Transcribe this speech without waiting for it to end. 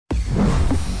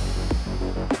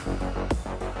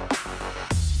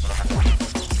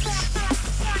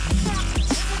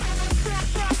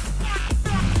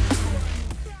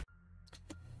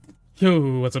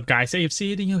Yo, what's up guys,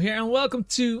 AFC Dino here and welcome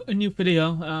to a new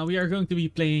video. We are going to be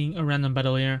playing a random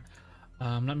battle here.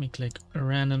 Let me click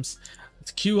randoms.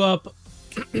 Let's queue up.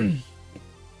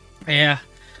 Yeah,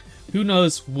 who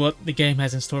knows what the game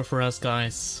has in store for us,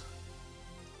 guys.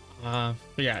 But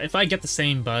yeah, if I get the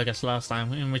same bug as last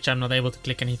time, in which I'm not able to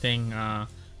click anything,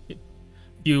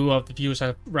 few of the viewers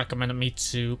have recommended me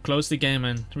to close the game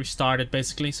and restart it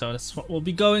basically, so that's what we'll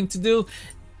be going to do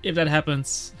if that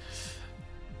happens.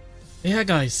 Yeah,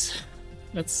 guys,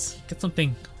 let's get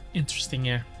something interesting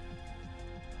here.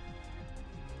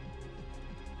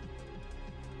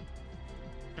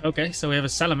 Okay, so we have a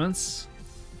Salamence.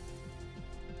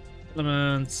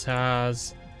 Salamence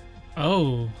has,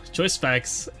 choice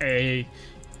specs, a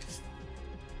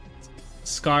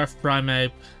Scarf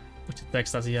Primeape. Which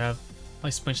specs does he have?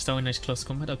 Ice Punch, Stone Edge, Close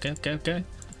Combat. Okay.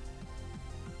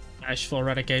 Ashfall,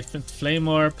 Eradicate, Flame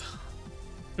Orb.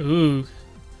 Ooh.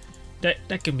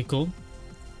 That can be cool.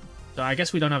 So I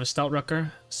guess we don't have a Stealth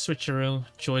Rocker. Switcheroo,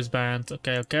 Choice Band.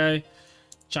 Okay.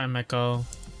 Chime Echo.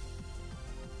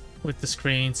 With the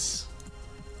screens.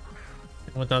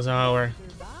 And what does our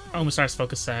Omastar's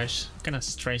Focus Sash? Kinda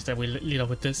strange that we lead up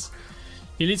with this.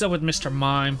 He leads up with Mr.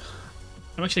 Mime.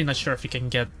 I'm actually not sure if he can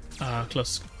get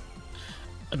close.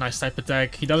 A nice type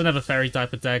attack. He doesn't have a fairy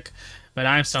type attack. But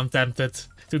I'm so tempted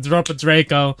to drop a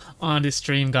Draco on this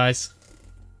stream, guys.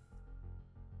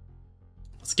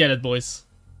 Let's get it, boys.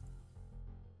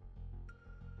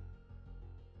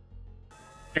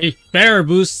 Hey, Bear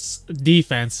boosts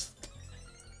defense.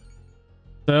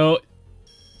 So,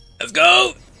 let's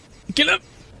go! Kill him!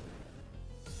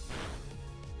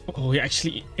 Oh, he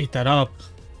actually ate that up.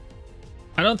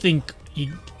 I don't think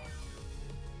he...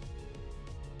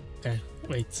 Okay,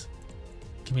 wait.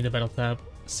 Give me the battle tab.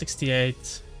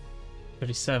 68.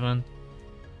 37.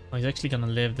 Oh, he's actually gonna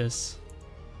live this.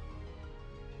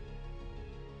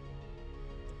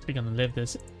 We're gonna live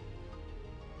this.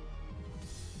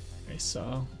 Okay,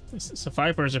 so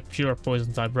Viper is a pure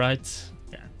poison type, right?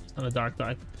 Yeah, it's not a dark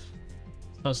type.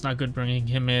 So it's not good bringing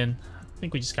him in. I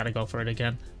think we just gotta go for it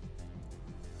again.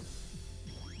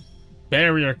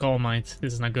 Barrier Calm Mind.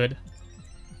 This is not good.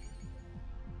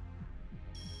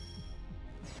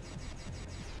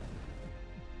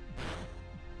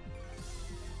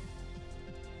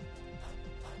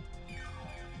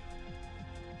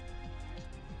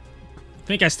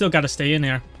 I think I still gotta stay in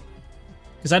here.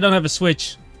 Because I don't have a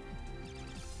switch.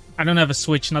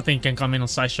 Nothing can come in on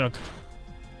Psyshock.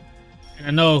 And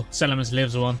I know Salamence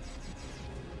lives one.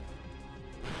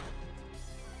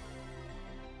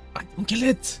 I don't kill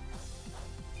it!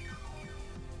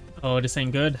 Oh, this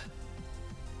ain't good.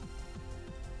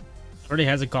 Already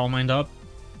has a Calm Mind up.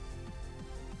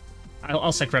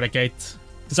 I'll sack Eradicate.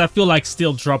 Because I feel like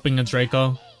still dropping a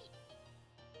Draco.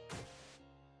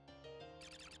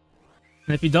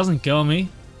 And if he doesn't kill me,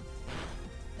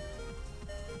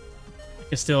 I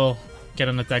can still get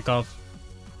an attack off.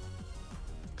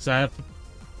 Because I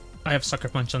have Sucker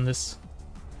Punch on this.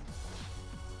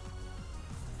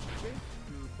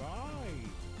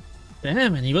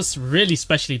 Damn, and he was really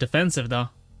specially defensive though.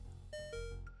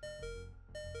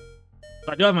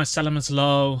 But I do have my Salamence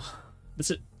low.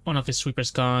 This is one of his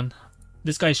sweepers gone.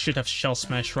 This guy should have Shell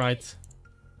Smash, right?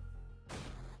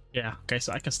 Yeah, okay,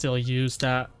 so I can still use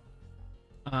that.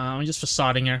 I'm just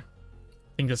facading her.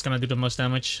 I think that's gonna do the most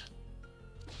damage.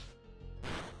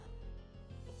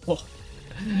 Whoa,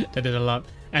 that did a lot.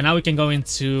 And now we can go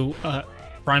into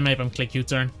Primeape and click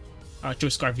U-turn.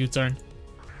 Choice Scarf U-turn.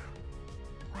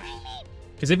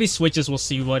 Because if he switches, we'll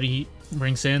see what he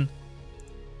brings in.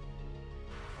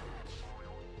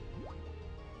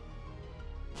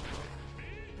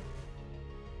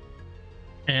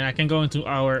 And I can go into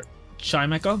our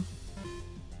Chime Echo.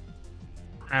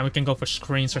 And we can go for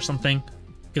screens or something.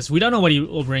 Because we don't know what he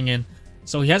will bring in.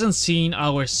 So he hasn't seen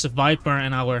our Viper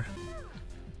and our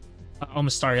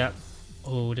Omastar yet.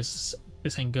 Oh, this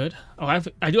ain't good. Oh,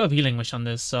 I do have Healing Wish on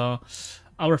this, so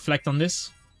I'll reflect on this.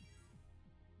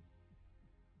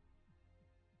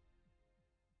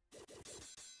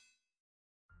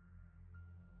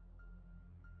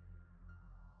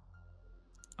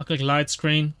 I'll click Light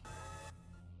Screen.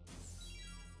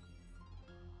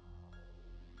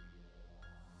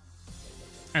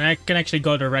 And I can actually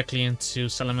go directly into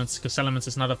Salamence, because Salamence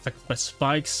is not affected by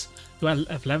spikes. Do I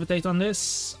have Levitate on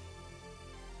this?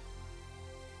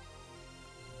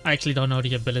 I actually don't know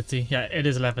the ability. Yeah, it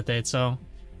is Levitate, so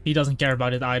he doesn't care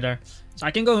about it either. So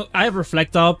I can go... I have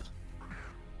Reflect up.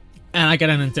 And I get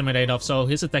an Intimidate off, so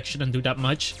his attack shouldn't do that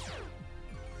much.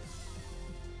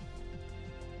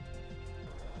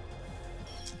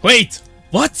 Wait!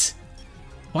 What?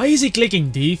 Why is he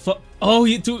clicking D? Oh,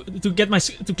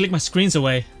 to click my screens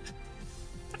away.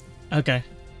 Okay,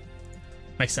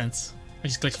 makes sense. I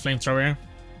just click flamethrower.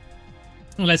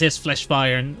 Unless he has flash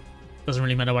fire, and doesn't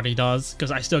really matter what he does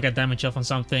because I still get damage off on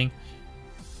something.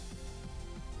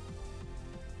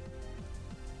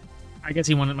 I guess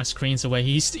he wanted my screens away.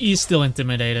 He's still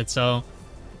intimidated, so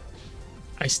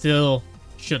I still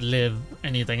should live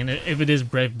anything. And if it is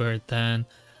Brave Bird, then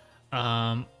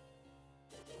could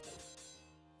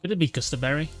it be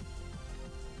Custaberry?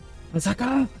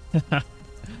 Masaka!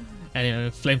 Anyway,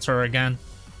 flamethrower again.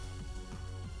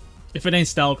 If it ain't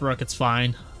Stealth Rock, it's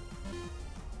fine.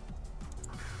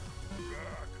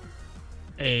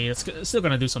 Hey, it's still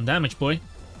gonna do some damage, boy.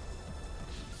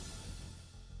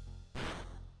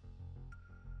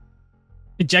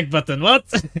 Eject button, what?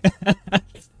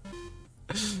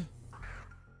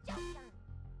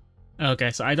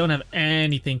 Okay, so I don't have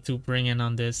anything to bring in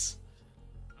on this.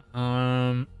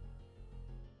 I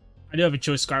do have a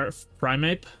Choice Scarf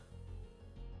Primeape.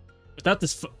 Without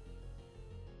this,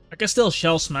 I can still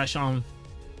Shell Smash on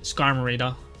Skarmory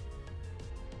though.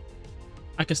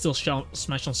 I can still Shell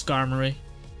Smash on Skarmory.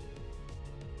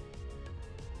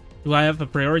 Do I have a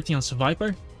priority on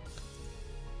Survivor?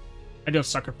 I do have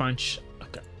Sucker Punch.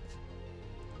 Okay.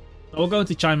 So we'll go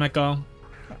into Chimecho.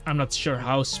 I'm not sure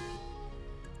how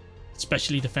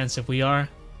especially defensive we are.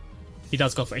 He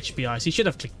does go for HPIs. He should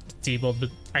have clicked the T-Bolt, but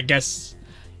I guess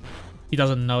he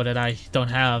doesn't know that I don't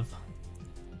have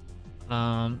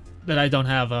no.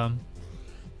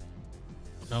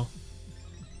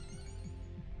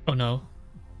 Oh no.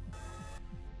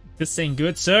 This ain't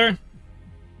good, sir.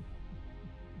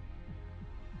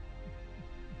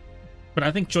 But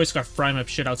I think Choice Scarf Primeape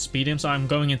should outspeed him, so I'm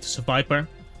going into Survivor.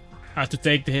 I have to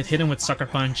take the hit him with Sucker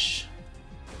Punch.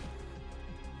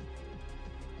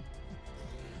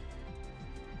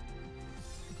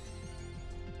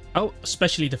 How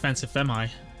especially defensive am I?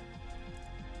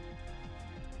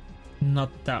 Not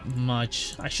that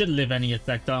much. I should live any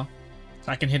attack though.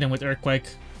 So I can hit him with Earthquake.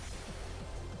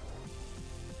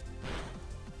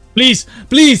 Please!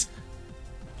 Please!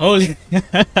 Holy...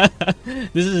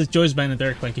 This is a Choice Band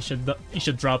Earthquake. He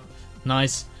should drop.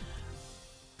 Nice.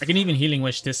 I can even Healing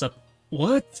Wish this up.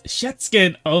 What?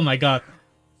 Shed-Skin! Oh my god.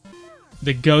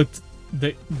 The goat.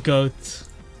 The goat.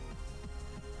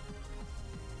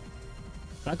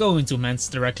 I go into Mance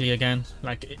directly again.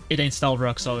 Like, it ain't Stealth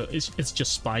Rock, so it's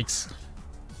just spikes.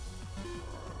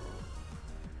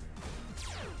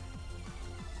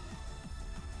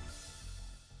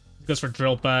 Goes for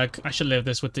Drill Pack. I should live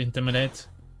this with the Intimidate.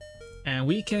 And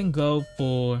we can go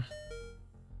for...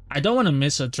 I don't want to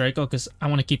miss a Draco because I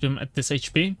want to keep him at this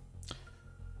HP.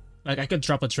 Like, I could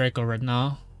drop a Draco right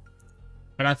now.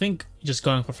 But I think just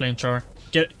going for Flamethrower.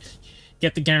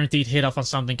 Get the guaranteed hit off on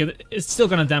something. It's still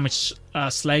gonna damage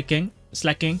Slacking.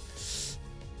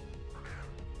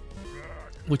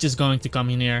 Which is going to come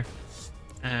in here.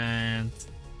 And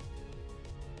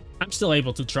I'm still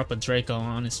able to drop a Draco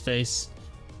on his face.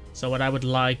 So what I would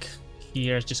like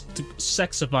here is just to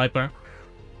Sex a Viper.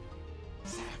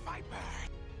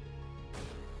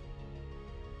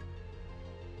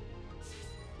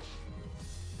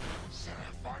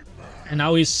 And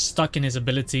now he's stuck in his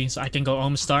ability, so I can go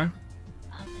Omstar.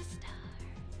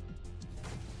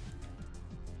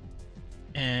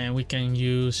 And we can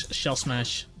use Shell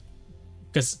Smash.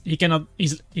 Because he cannot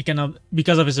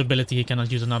because of his ability he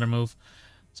cannot use another move.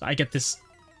 So I get this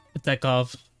attack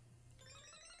off.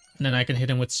 And then I can hit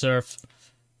him with Surf.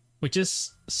 Which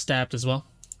is stabbed as well.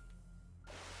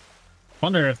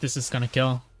 Wonder if this is gonna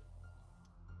kill.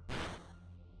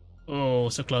 Oh,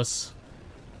 so close.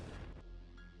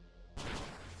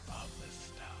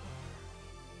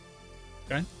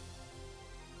 Okay.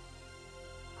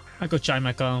 I go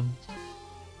Chimecho.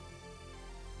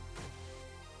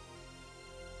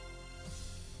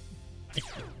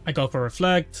 I go for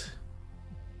Reflect.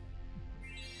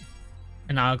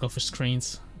 And now I'll go for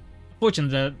Screens.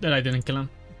 Fortunate that I didn't kill him.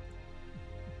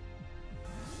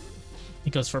 He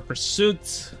goes for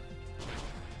Pursuit.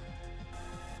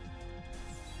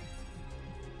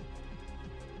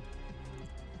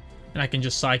 And I can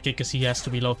just Psychic because he has to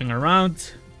be loafing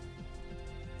around.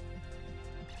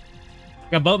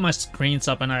 I got both my screens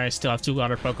up and I still have 2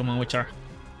 other Pokemon, which are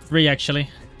 3 actually.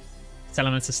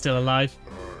 Salamence is still alive.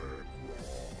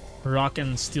 Rock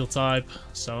and Steel type,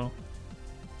 so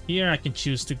here I can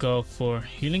choose to go for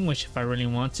Healing Wish if I really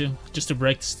want to, just to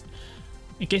break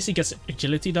in case he gets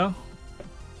Agility though.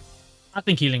 I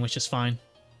think Healing Wish is fine.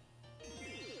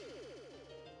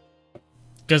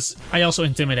 Because I also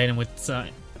Intimidate him with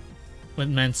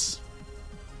Mance.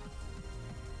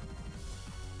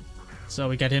 So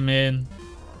we get him in.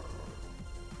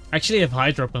 I actually have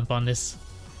Hydro Pump on this.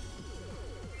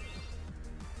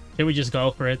 Can we just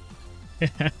go for it?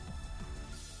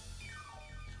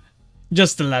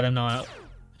 Just to let him know.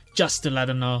 Just to let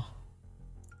him know.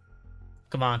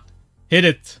 Come on. Hit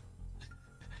it.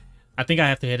 I think I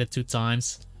have to hit it 2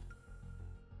 times.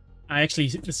 I actually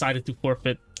decided to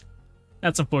forfeit.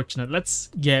 That's unfortunate. Let's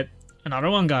get another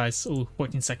one, guys. Ooh,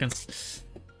 14 seconds.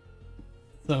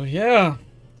 So yeah,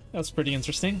 that's pretty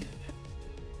interesting.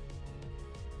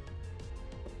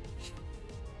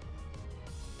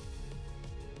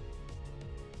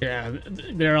 Yeah,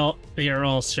 they are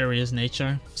all serious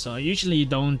nature. So usually you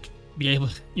won't be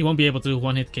able to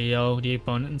one-hit KO the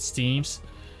opponent's teams.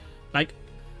 Like,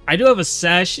 I do have a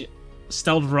Sash,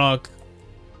 Stealth Rock.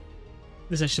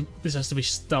 This has to be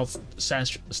Stealth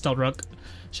Rock,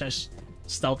 Sash,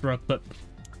 Stealth Rock, but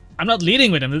I'm not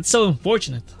leading with him. It's so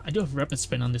unfortunate. I do have Rapid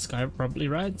Spin on this guy, probably,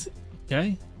 right?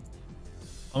 Okay.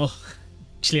 Oh,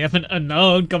 actually, I have an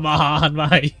Unown. Come on,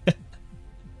 my.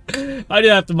 I do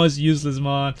have the most useless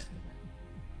mon.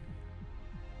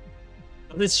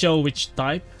 Let's show which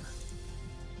type.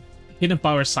 Hidden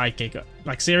Power Psychic.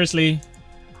 Like, seriously?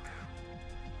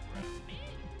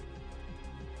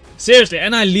 Seriously,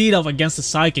 and I lead off against the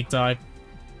Psychic type,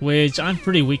 which I'm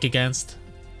pretty weak against.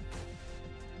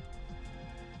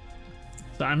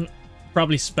 So I'm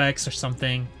probably Specs or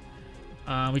something.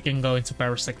 We can go into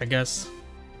Parasect, I guess.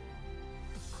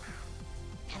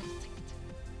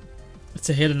 It's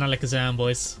a hidden Alakazam,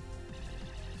 boys.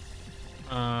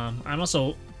 I'm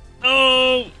also...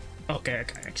 Oh! Okay,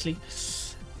 actually,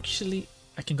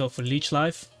 I can go for Leech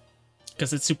Life,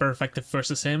 because it's super effective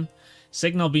versus him.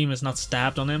 Signal Beam is not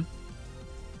stabbed on him.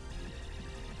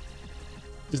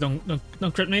 Just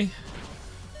don't crit me.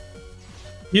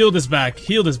 Heal this back,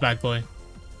 boy.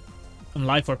 I'm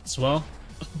Life Orb as well.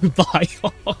 Goodbye.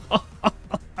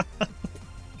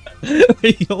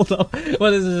 Wait, hold up.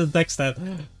 What is his attack stat?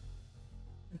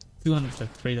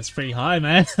 203, that's pretty high,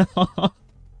 man.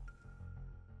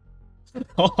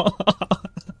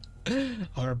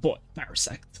 Our boy,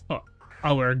 Parasect. Oh,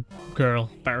 our girl,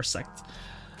 Parasect.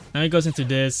 Now he goes into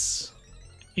this.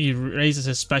 He raises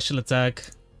his special attack.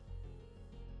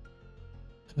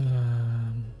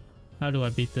 How do I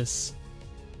beat this?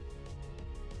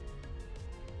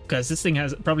 Because this thing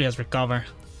probably has Recover.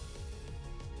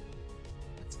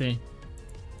 Let's see.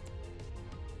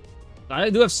 I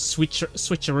do have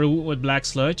Switcheroo with Black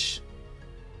Sludge.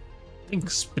 I think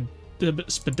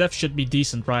Spadef should be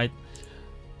decent, right?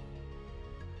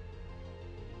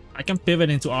 I can pivot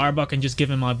into Arbok and just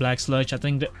give him my Black Sludge. I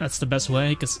think that's the best way,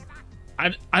 because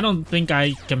I don't think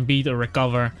I can beat or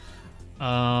Recover. He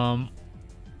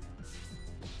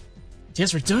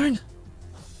has Return?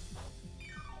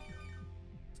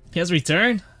 He has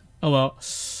Return? Oh well.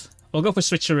 We'll go for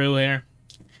Switcheroo here.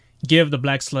 Give the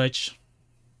Black Sludge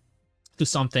to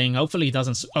something. Hopefully he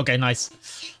doesn't... Okay, nice.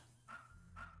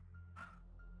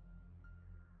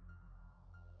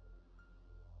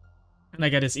 And I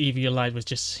get his Eviolite,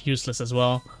 which is useless as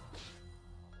well.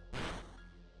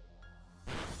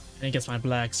 And he gets my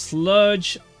Black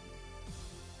Sludge.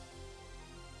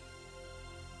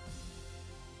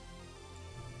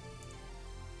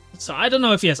 So I don't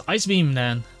know if he has Ice Beam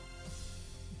then.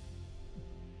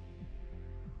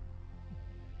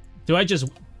 Do I just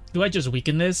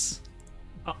weaken this?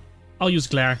 I'll use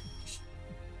Glare.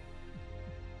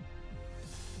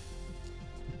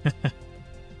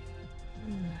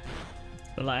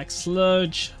 Black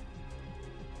Sludge.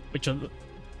 Which on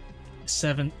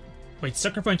 7? Wait,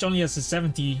 Sucker Punch only has a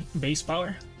 70 base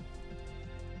power.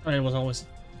 It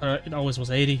always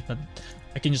was 80, but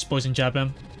I can just Poison Jab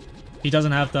him. He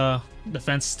doesn't have the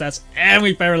defense stats, and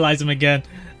we paralyze him again.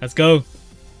 Let's go.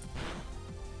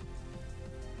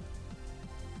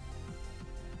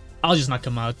 I'll just knock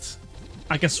him out.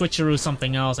 I can switcheroo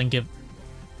something else and give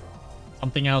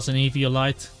something else an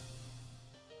Eviolite.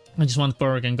 I just want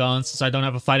Porygon gone since I don't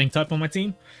have a fighting type on my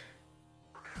team.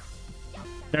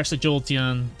 There's a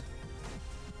Jolteon.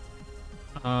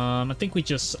 I think we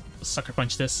just Sucker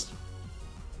Punch this.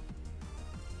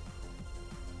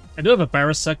 I do have a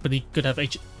Parasect, but he could have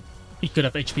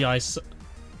HPIs.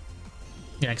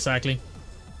 Yeah, exactly.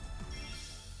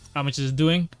 How much is it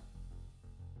doing?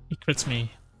 He crits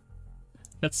me.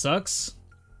 That sucks.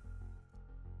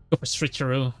 Go for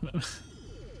Switcheroo.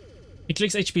 He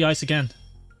clicks HPIs again.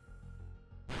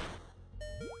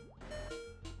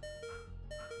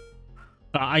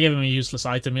 I gave him a useless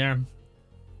item here.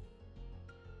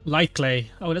 Light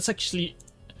Clay. Oh, that's actually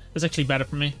better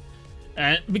for me.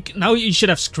 Now you should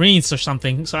have screens or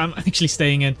something, so I'm actually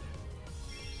staying in.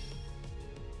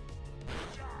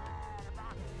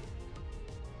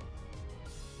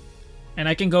 And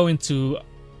I can go into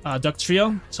Duck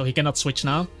Trio, so he cannot switch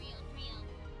now.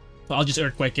 So I'll just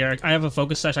Earthquake here. I have a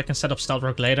Focus Sash, I can set up Stealth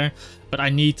Rock later. But I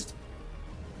need...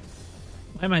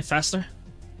 Why am I faster?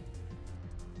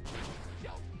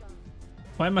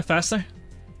 Why am I faster?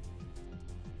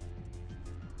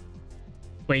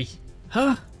 Wait.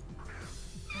 Huh?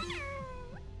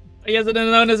 He has an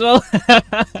Unown as well?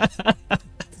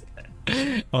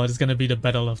 Oh, it's gonna be the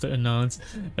battle of the Unowns.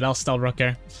 But I'll Stealth Rock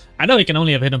here. I know he can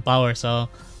only have hidden power, so...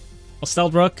 I'll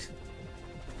Stealth Rock.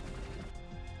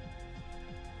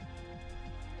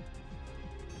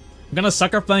 I'm gonna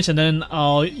Sucker Punch and then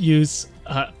I'll use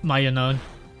my Unown.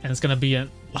 And it's gonna be a...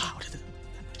 Wow,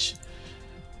 damage.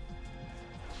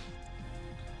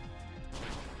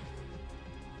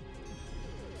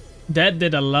 That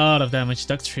did a lot of damage,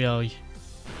 Duck Trio.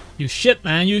 You shit,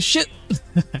 man, you shit!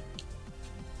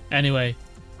 Anyway,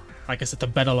 like I said, the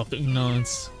battle of the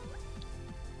Unowns.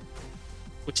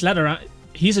 Which letter?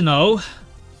 He's an O.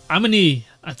 I'm an E,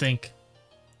 I think.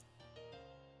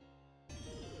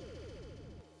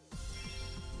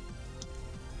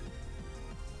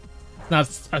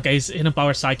 That's okay. He's Hidden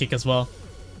Power Psychic as well.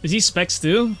 Is he Specs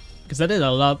too? Because that did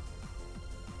a lot.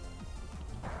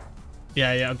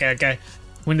 Yeah, okay.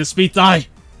 Win the speed die.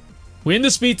 Win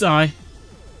the speed die.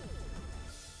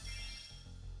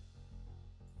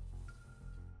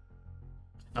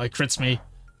 Oh, he crits me.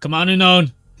 Come on,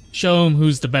 Unown. Show him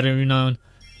who's the better Unown.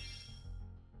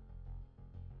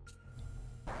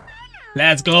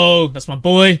 Let's go. That's my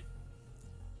boy.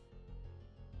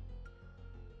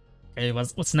 Okay,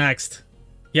 what's next?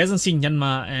 He hasn't seen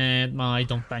Yanma and my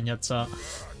Donphan yet, so...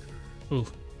 Ooh.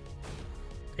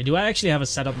 Okay, do I actually have a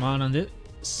setup mod on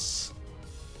this?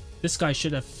 This guy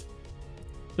should have...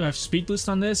 Do I have speed boost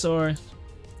on this, or...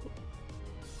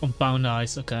 Compound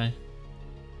Ice, okay.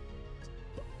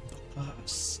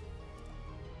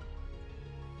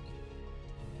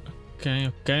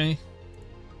 Okay.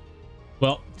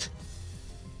 Well...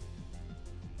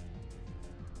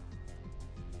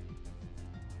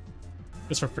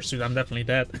 Just for Pursuit, I'm definitely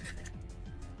dead.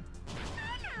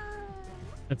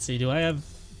 Let's see, do I have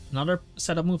another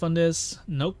setup move on this?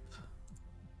 Nope.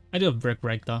 I do have Brick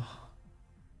Break though.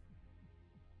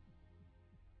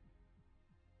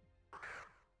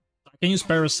 I can use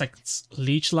Parasect's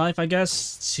Leech Life, I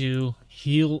guess, to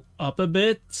heal up a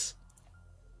bit.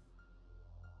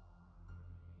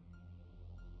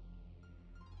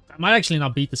 I might actually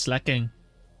not beat the Slacking,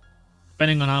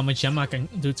 depending on how much Gemma I can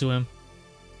do to him.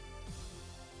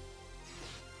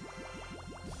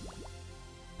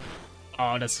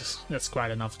 Oh, that's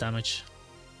quite enough damage.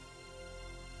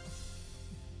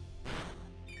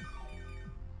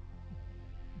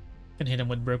 Can hit him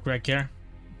with Broke Wreck here.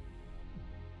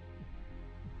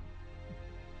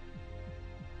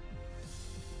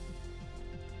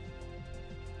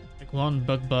 Like one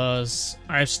Bug Buzz.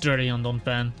 I have Sturdy on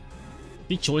Donphan.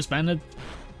 Be Choice Banded.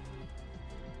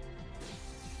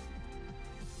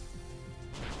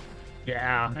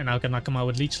 Yeah, and now can I come out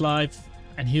with Leech Life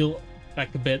and heal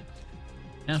back a bit.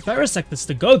 And Parasect is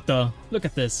the GOAT though. Look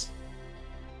at this.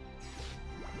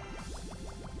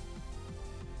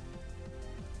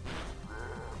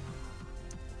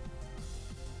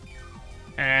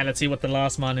 And let's see what the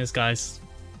last mon is, guys.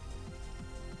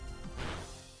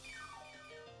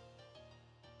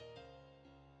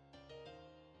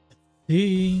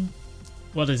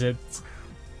 What is it?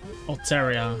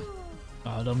 Altaria.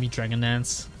 Oh, don't be Dragon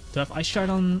Dance. Do I have Ice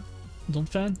Shard on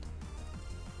Donphan?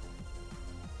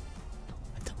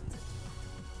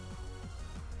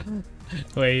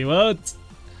 Wait, what?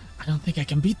 I don't think I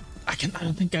can beat. I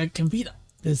don't think I can beat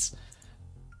this.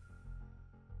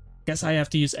 Guess I have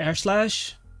to use Air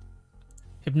Slash.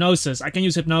 Hypnosis. I can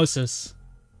use Hypnosis.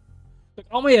 Look,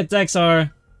 all my attacks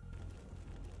are.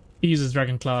 He uses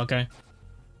Dragon Claw. Okay.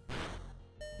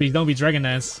 Please don't be Dragon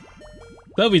Dance.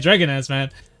 Don't be Dragon Dance,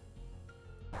 man.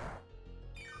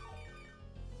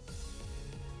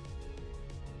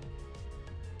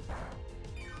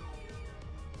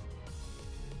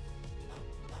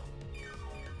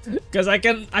 Because I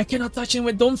cannot touch him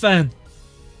with Donphan.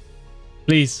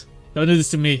 Please, don't do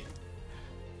this to me.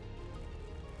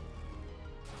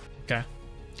 Okay.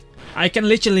 I can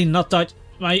literally not touch.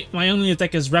 My only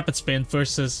attack is Rapid Spin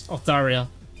versus Altaria.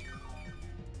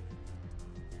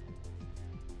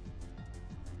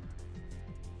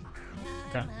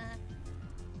 Okay.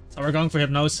 So we're going for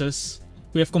Hypnosis.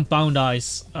 We have Compound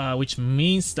Ice, which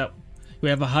means that we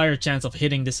have a higher chance of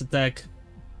hitting this attack.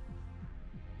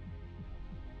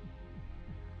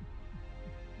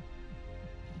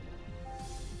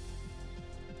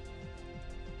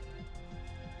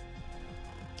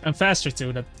 I'm faster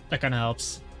too, that kind of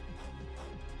helps.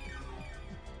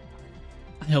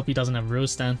 I hope he doesn't have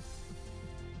Roost then.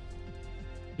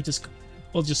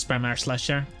 We'll just spam Air Slash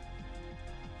here.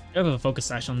 I have a Focus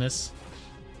Sash on this.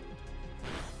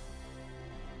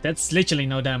 That's literally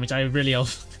no damage. I really hope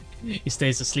he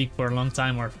stays asleep for a long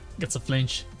time or gets a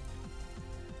flinch.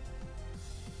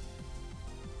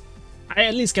 I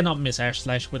at least cannot miss Air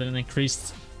Slash with an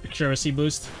increased accuracy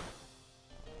boost.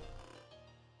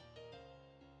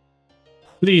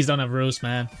 Please don't have Roost,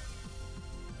 man.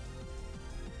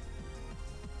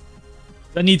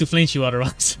 I need to flinch you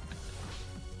otherwise.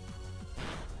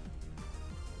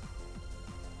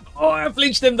 Oh, I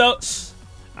flinched him though.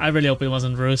 I really hope it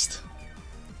wasn't Roost.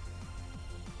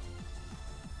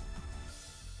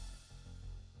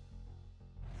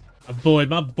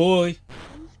 My boy.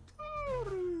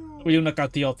 We knock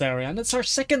out the Altaria, and it's our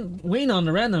second win on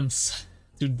the randoms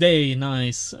today.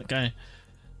 Nice. Okay.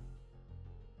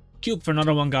 Cube for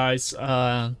another one, guys.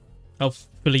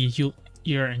 Hopefully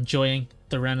you're enjoying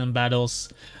the random battles.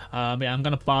 Yeah, I'm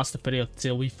gonna pause the video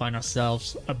till we find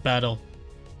ourselves a battle.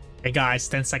 Hey guys,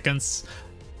 10 seconds.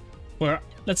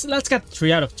 Let's get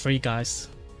 3 out of 3, guys.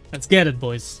 Let's get it,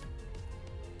 boys.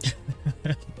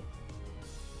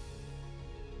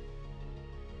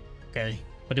 Okay,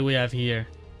 what do we have here?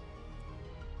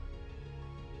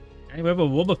 Okay, we have a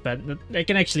Wobbuffet. That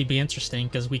can actually be interesting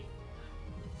because we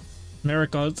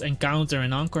Miracles encounter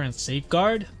an Encore and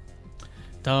Safeguard.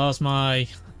 Does my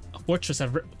Fortress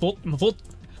have Volt?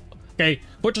 Okay,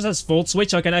 Fortress has Volt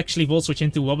Switch. I can actually Volt Switch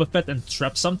into Wobbuffet and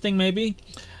trap something maybe.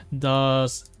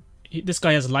 Does this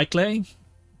guy has Light Clay?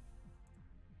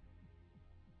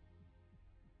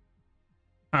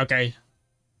 Okay.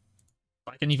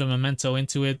 I can even Memento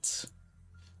into it.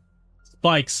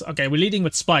 Spikes. Okay, we're leading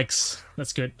with Spikes.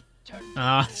 That's good.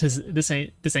 This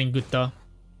ain't good though.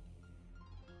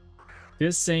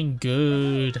 This ain't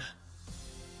good.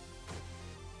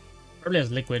 Probably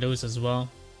has Liquid Ooze as well.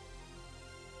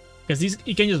 Because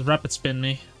he can just Rapid Spin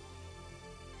me.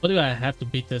 What do I have to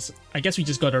beat this? I guess we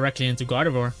just go directly into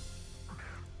Gardevoir.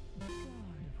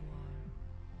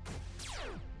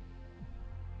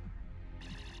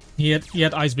 He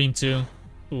had Ice Beam too.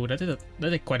 Ooh, that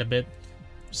did quite a bit.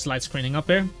 Slide screening up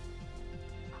here.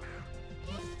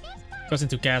 Goes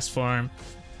into Cast Form.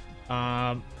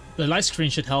 The Light Screen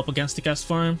should help against the Cast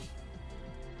Form.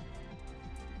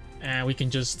 And we can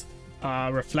just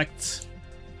Reflect.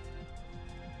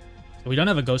 We don't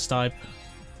have a Ghost type.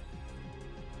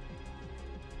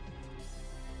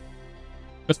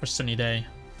 Goes for Sunny Day.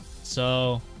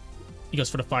 So he goes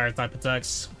for the Fire type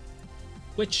attacks,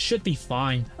 which should be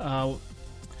fine. I'm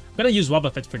gonna use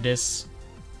Wobbuffet for this.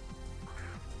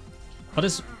 But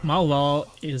this Malwall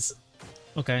is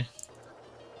okay.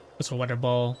 Goes for Weather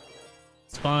Ball.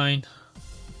 It's fine.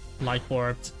 Light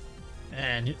Warped.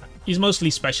 And he's mostly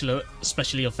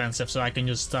especially offensive, so I can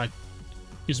just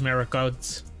use Mirror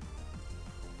Codes.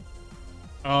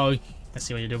 Oh, I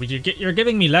see what you do. You're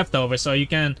giving me leftovers, so you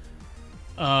can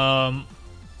hold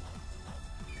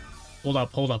up.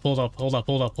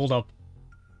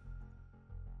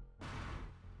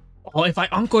 Oh, if I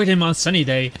Encored him on Sunny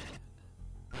Day.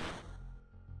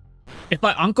 If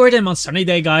I Encored him on Sunny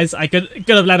Day, guys, I could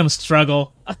have let him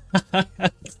struggle.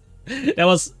 That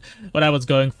was what I was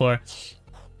going for.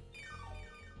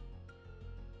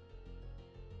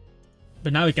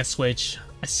 But now we can switch.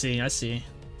 I see.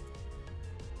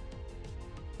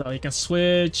 So you can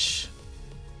switch.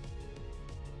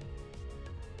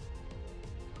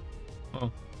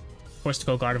 Oh, forced to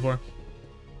go Gardevoir.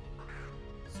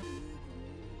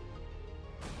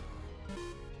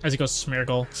 As he goes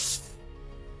Smeargle.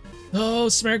 Oh,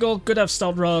 Smeargle could have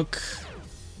Stealth Rock.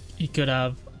 He could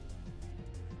have.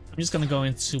 I'm just gonna go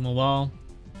into Mawile.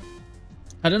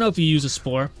 I don't know if he uses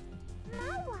Spore.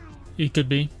 He could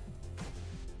be.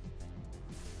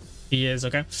 He is,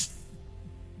 okay.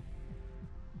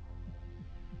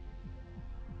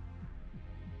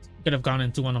 Could have gone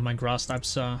into one of my grass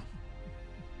types,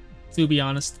 to be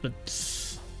honest, but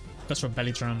goes for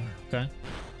Belly Drum, okay.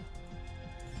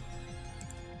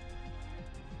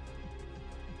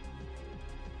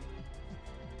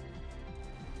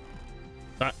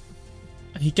 But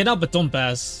he cannot Baton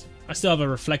Pass. I still have a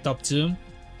Reflect up too.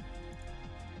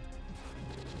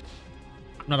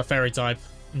 I'm not a Fairy type.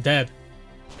 I'm dead.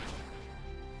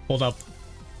 Hold up.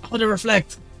 I want to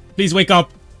Reflect. Please wake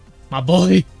up, my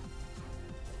boy.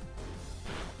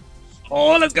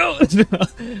 Oh, let's go!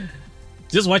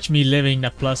 Just watch me living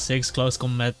that +6 close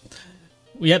combat.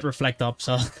 We had Reflect up,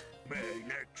 so.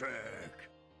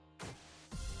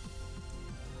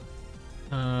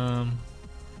 I'll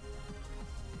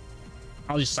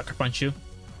just Sucker Punch you.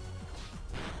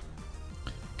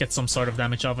 Get some sort of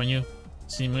damage off on you.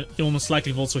 See, you'll most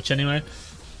likely Volt Switch anyway.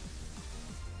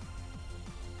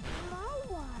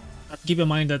 keep in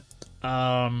mind that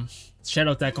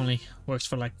Shadow attack only works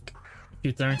for like a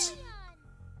few turns.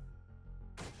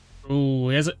 Ooh,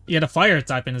 he had a fire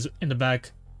type in the bag.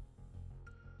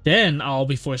 Then I'll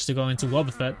be forced to go into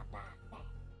FORFEIT.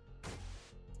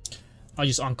 I'll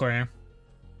use Encore here.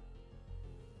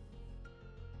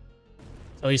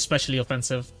 So he's specially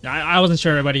offensive. I wasn't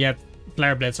sure whether he had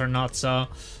Flare Blitz or not, so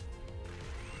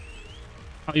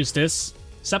I'll use this.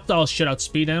 Sceptile should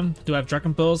outspeed him. Do I have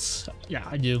Dragon Pulse? Yeah,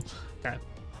 I do. Okay.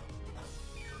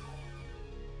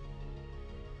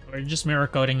 We're just mirror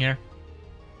coding here.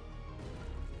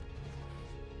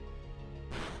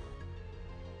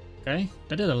 Okay,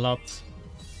 that did a lot.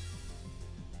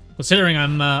 Considering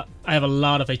I have a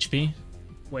lot of HP.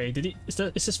 Wait, is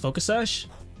this Focus Sash?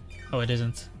 Oh, it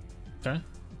isn't. Okay.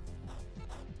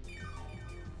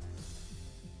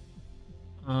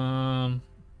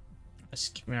 Let's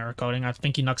keep mirror coding. I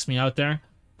think he knocks me out there.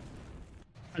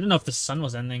 I don't know if the sun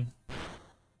was ending.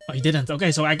 Oh, he didn't.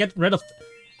 Okay, so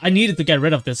I needed to get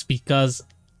rid of this because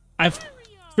I have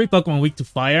 3 Pokemon weak to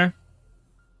fire.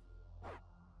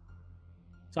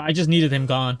 So I just needed him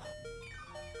gone.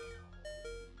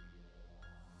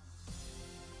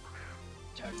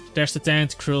 There's the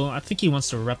Tentacruel. I think he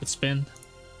wants to Rapid Spin.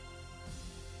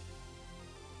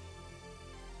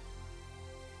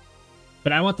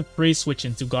 But I want to pre-switch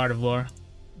into Gardevoir. I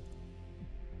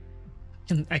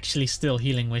can actually still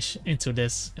Healing Wish into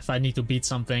this if I need to beat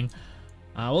something.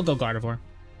 We'll go Gardevoir.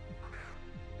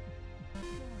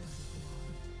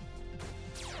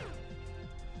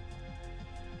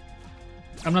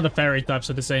 I'm not a fairy type,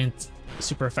 so this ain't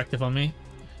super effective on me.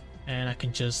 And I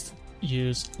can just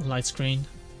use Light Screen.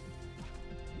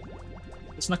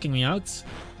 It's knocking me out.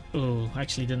 Ooh,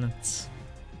 actually didn't.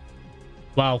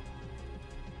 Wow.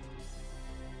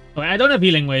 Okay, I don't have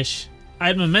Healing Wish. I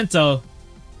had Memento.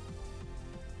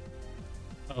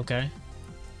 Okay.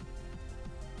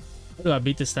 How do I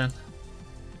beat this then?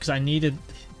 Because I needed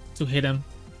to hit him.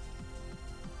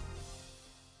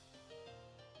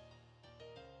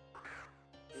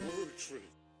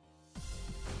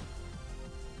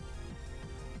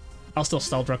 I'll still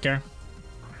Stealth Rock here.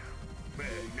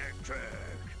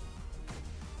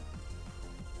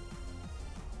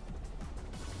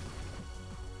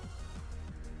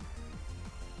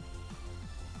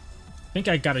 I think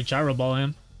I gotta Gyro Ball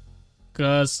him.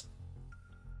 Because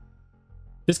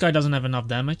this guy doesn't have enough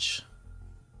damage.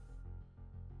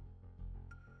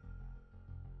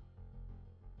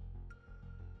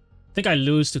 I think I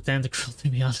lose to Tentacruel, to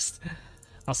be honest.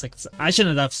 I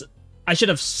should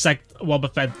have sacked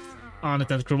FORFEIT on the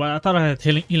Tentacruel, but I thought I had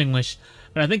Healing Wish.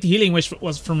 But I think the Healing Wish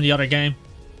was from the other game.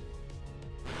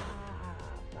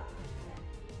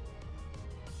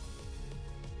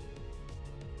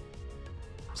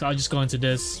 So I'll just go into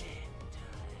this.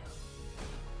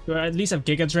 Do I at least have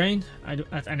Giga Drain? I do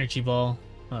have Energy Ball.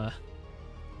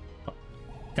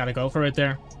 Gotta go for it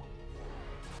there.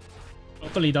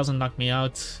 Hopefully he doesn't knock me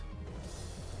out.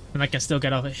 And I can still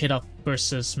get a hit up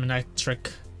versus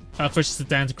Manectric. Versus the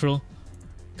Tentacruel.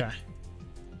 Okay.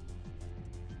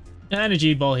 The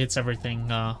Energy Ball hits everything.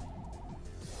 And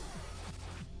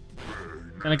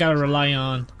I gotta rely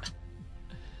on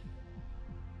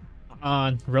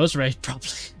Roserade, probably.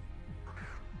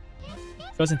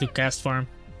 Goes into Cast Farm.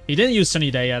 He didn't use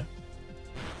Sunny Day yet.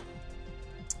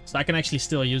 So I can actually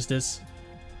still use this.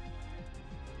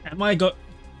 Am I go...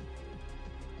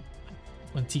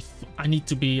 20... I need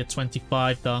to be at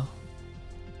 25 though. I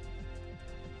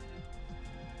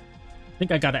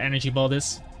think I gotta Energy Ball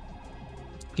this.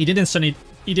 He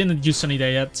didn't use Sunny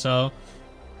Day yet, so...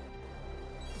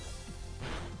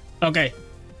 Okay.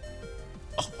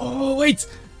 Oh, wait!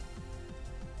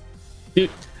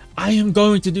 Dude, I am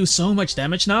going to do so much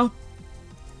damage now.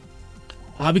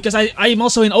 Because I am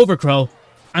also in Overgrow.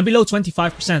 I'm below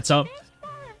 25%, so...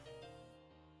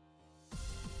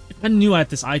 If I knew I had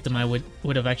this item, I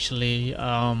would have actually...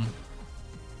 Now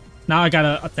I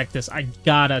gotta attack this. I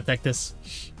gotta attack this.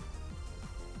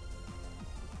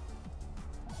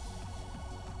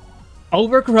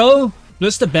 Overgrow?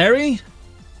 Plus the berry?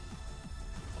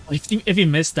 If he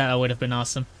missed that, it would have been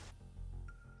awesome.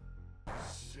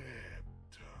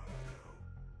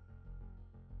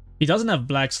 He doesn't have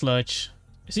Black Sludge.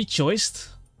 Is he choiced?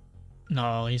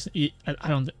 No, I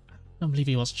don't believe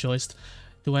he was choiced.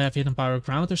 Do I have Hidden Power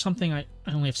Ground or something? I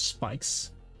only have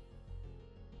Spikes.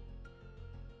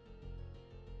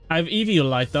 I have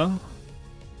Eviolite though.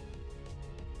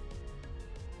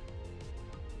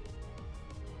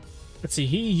 Let's see,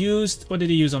 he used... What did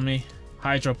he use on me?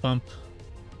 Hydro Pump.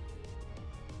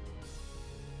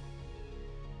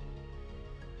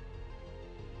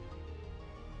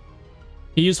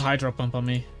 He used Hydro Pump on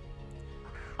me.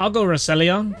 I'll go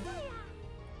Roselia.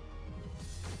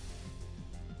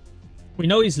 We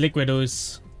know he's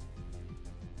Liquidus.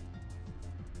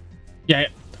 Yeah,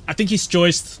 I think he's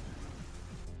choiced.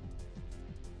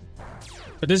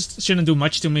 But this shouldn't do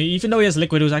much to me. Even though he has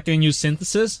Liquidus, I can use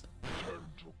Synthesis.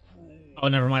 Oh,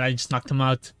 never mind. I just knocked him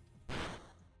out.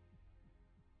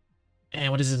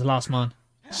 And what is his last mon?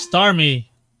 Starmie.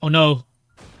 Oh no.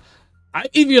 I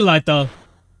Eviolite though.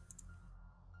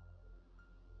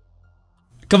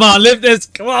 Come on, lift this.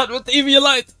 Come on with the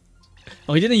Eviolite.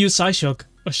 Oh, he didn't use Psyshock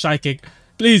or Psychic.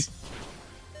 Please.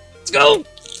 Let's go.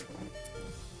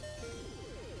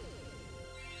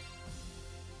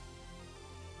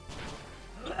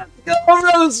 Go,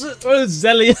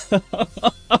 Roselia.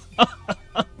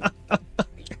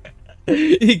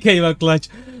 He came out clutch.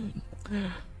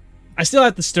 I still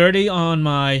had the sturdy on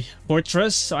my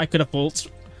fortress, so I could have volt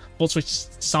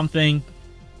switched something,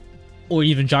 or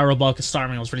even gyro ball, because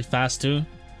Starmie was really fast too.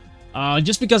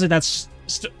 Just because of that,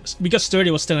 because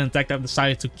sturdy was still intact, I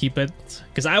decided to keep it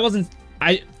because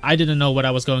I didn't know what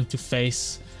I was going to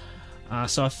face.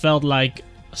 So I felt like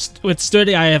with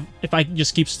sturdy, if I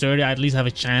just keep sturdy, I at least have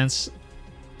a chance,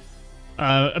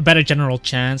 a better general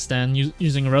chance than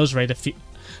using Rose Raid,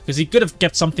 because he could have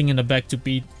kept something in the back to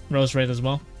beat Rose Raid as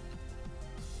well.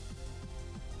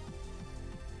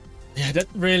 Yeah, that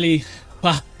really...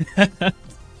 Wow.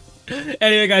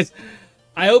 Anyway, guys,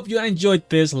 I hope you enjoyed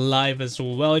this live as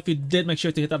well. If you did, make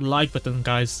sure to hit that like button,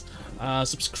 guys.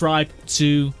 Subscribe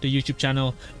to the YouTube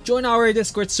channel. Join our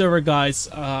Discord server, guys.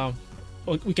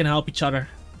 We can help each other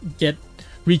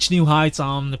reach new heights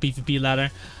on the PvP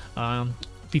ladder.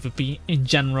 PvP in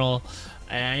general.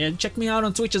 And check me out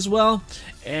on Twitch as well.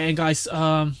 And guys,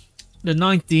 the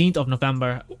 19th of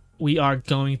November, we are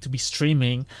going to be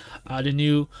streaming the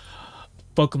new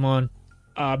Pokemon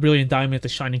Brilliant Diamond, the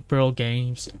Shining Pearl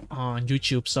games on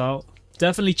YouTube. So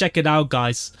definitely check it out,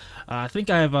 guys. I think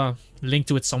I have a link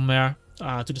to it somewhere,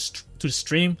 to the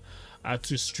stream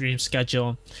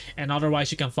schedule, and otherwise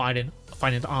you can find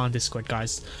it on Discord,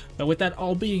 guys. But with that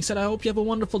all being said, I hope you have a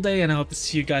wonderful day, and I hope to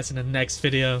see you guys in the next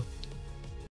video.